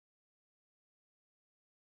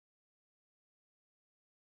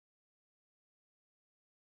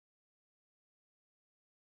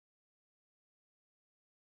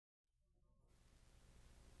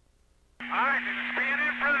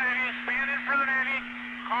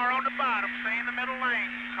bottom. Stay in the middle lane.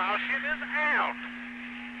 Caution is out.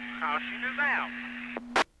 Caution is out.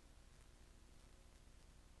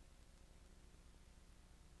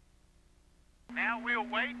 Now we'll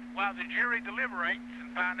wait while the jury deliberates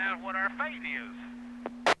and find out what our fate is.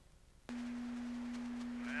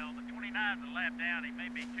 Well, the 29's a lap down. He may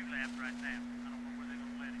be 2 laps right now. I don't know where they're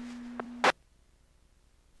going to let him.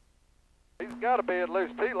 He's got to be at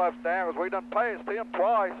least 2 laps down because we done passed him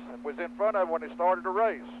twice and was in front of him when he started the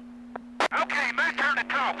race. Okay, my turn to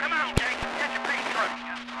talk. Come on, Jason. Get your pace truck.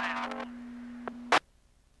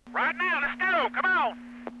 Right now, let's go. Come on.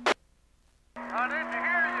 I didn't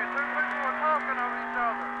hear you. 2 people were talking over each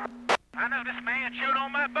other. I know this man chewed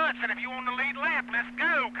on my butt, and if you want the lead lap, let's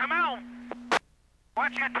go. Come on.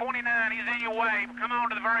 Watch that 29. He's in your way. Come on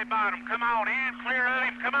to the very bottom. Come on in. Clear of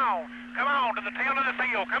him. Come on. Come on to the tail of the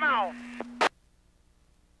field. Come on.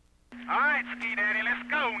 All right, Ski Daddy, let's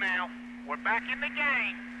go now. We're back in the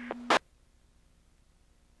game. If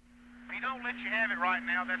he don't let you have it right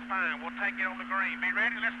now, that's fine. We'll take it on the green. Be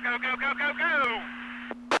ready? Let's go, go, go, go, go.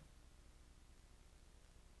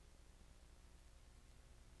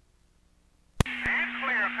 And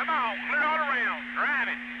clear. Come on. Clear all around. Drive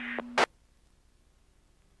it.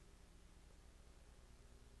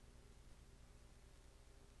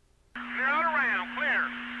 Clear all around. Clear.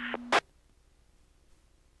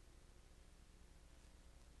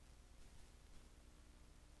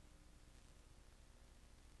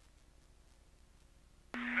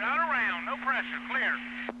 Clear all around. No pressure. Clear.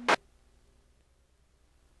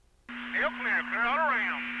 Still clear. Clear all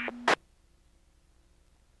around.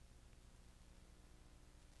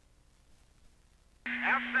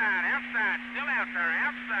 Outside, outside, still out there,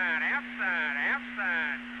 outside, outside,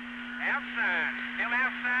 outside, outside, still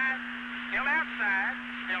outside, still outside,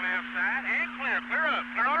 still outside, and clear, clear up,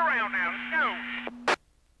 clear all around now, let's go.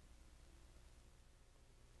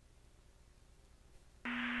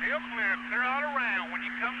 Still clear, clear all around. When you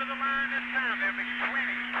come to the line this time, there'll be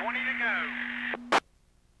 20 to go.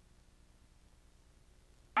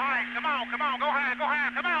 All right, come on, go high,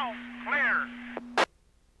 come on, clear.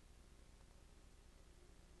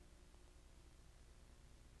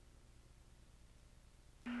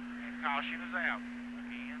 Caution is out.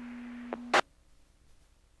 Again.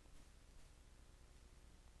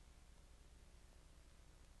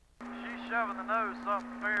 She's shoving the nose something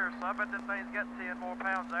fierce, so I bet this thing's got 10 more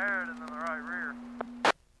pounds of air than the right rear.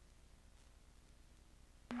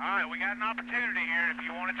 All right, we got an opportunity here if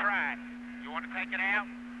you want to try it. You want to take it out?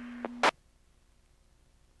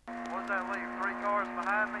 What does that leave, 3 cars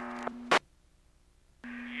behind me?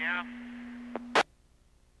 Yeah.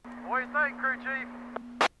 What do you think, crew chief?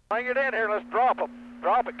 Bring it in here, let's drop him.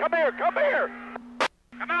 Drop it. Come here, come here!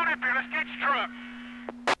 Come on up here, let's get your truck.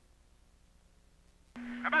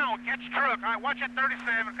 Come on, get your truck. All right, watch that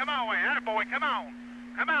 37. Come on, attaboy, come on.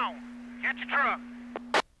 Come on, get your truck.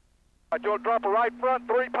 All right, you'll drop a right front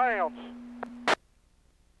 3 pounds.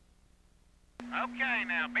 Okay,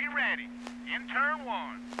 now, be ready. In turn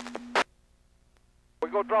 1. We're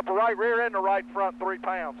going to drop a right rear and a right front 3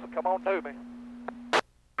 pounds, so come on to me.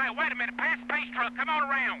 All right, wait a minute, pass the pace truck. Come on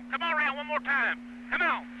around one more time. Come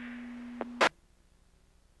on.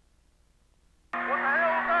 What the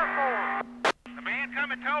hell was that for? The man come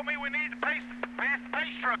and told me we needed to pass the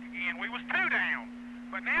pace truck again. We was 2 down.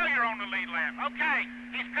 But now you're on the lead lap. Okay,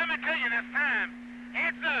 he's coming to you this time.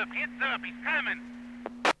 Heads up, he's coming.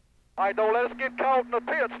 All right, don't let us get caught in the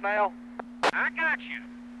pits now. I got you.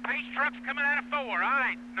 Pace truck's coming out of 4. All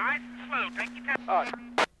right, nice and slow. Take your time. All right.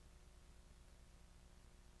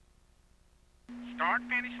 Start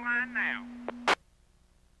finish line now.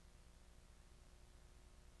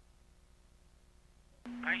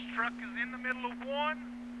 Pace truck is in the middle of 1.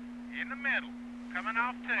 In the middle. Coming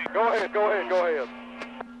off 2. Go ahead. To go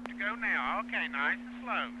now. Okay, nice and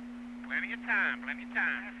slow. Plenty of time.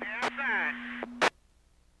 Outside.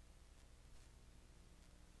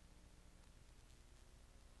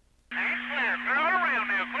 And clear. Clear all around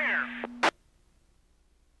now. Clear.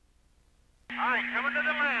 All right, coming to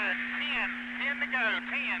the line. 10 to go. 10.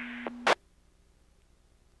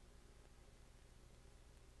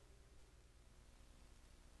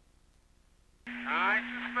 Nice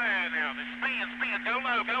and smooth now. The spin. Go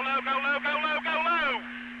low. Go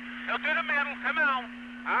to the middle. Come on.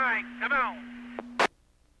 All right, come on.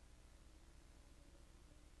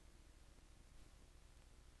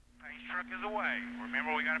 Pace truck is away.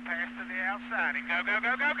 Remember, we got to pass to the outside and go.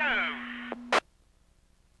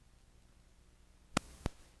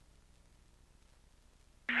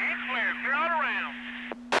 And clear all around.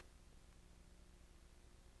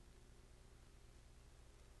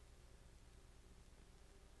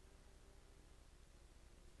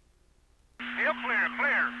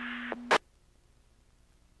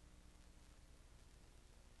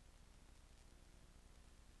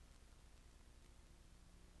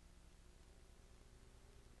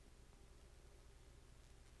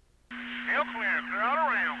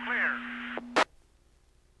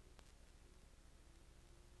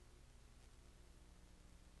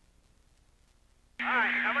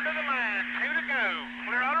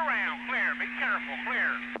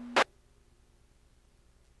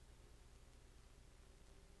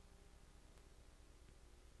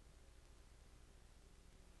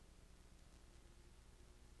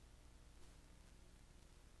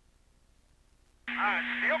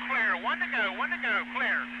 One to go,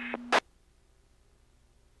 clear.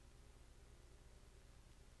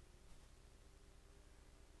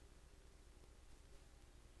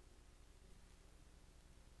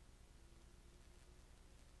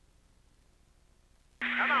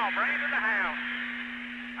 Come on, bring it to the house.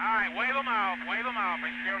 All right, wave them off.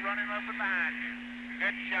 He's still running up behind you.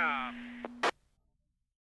 Good job.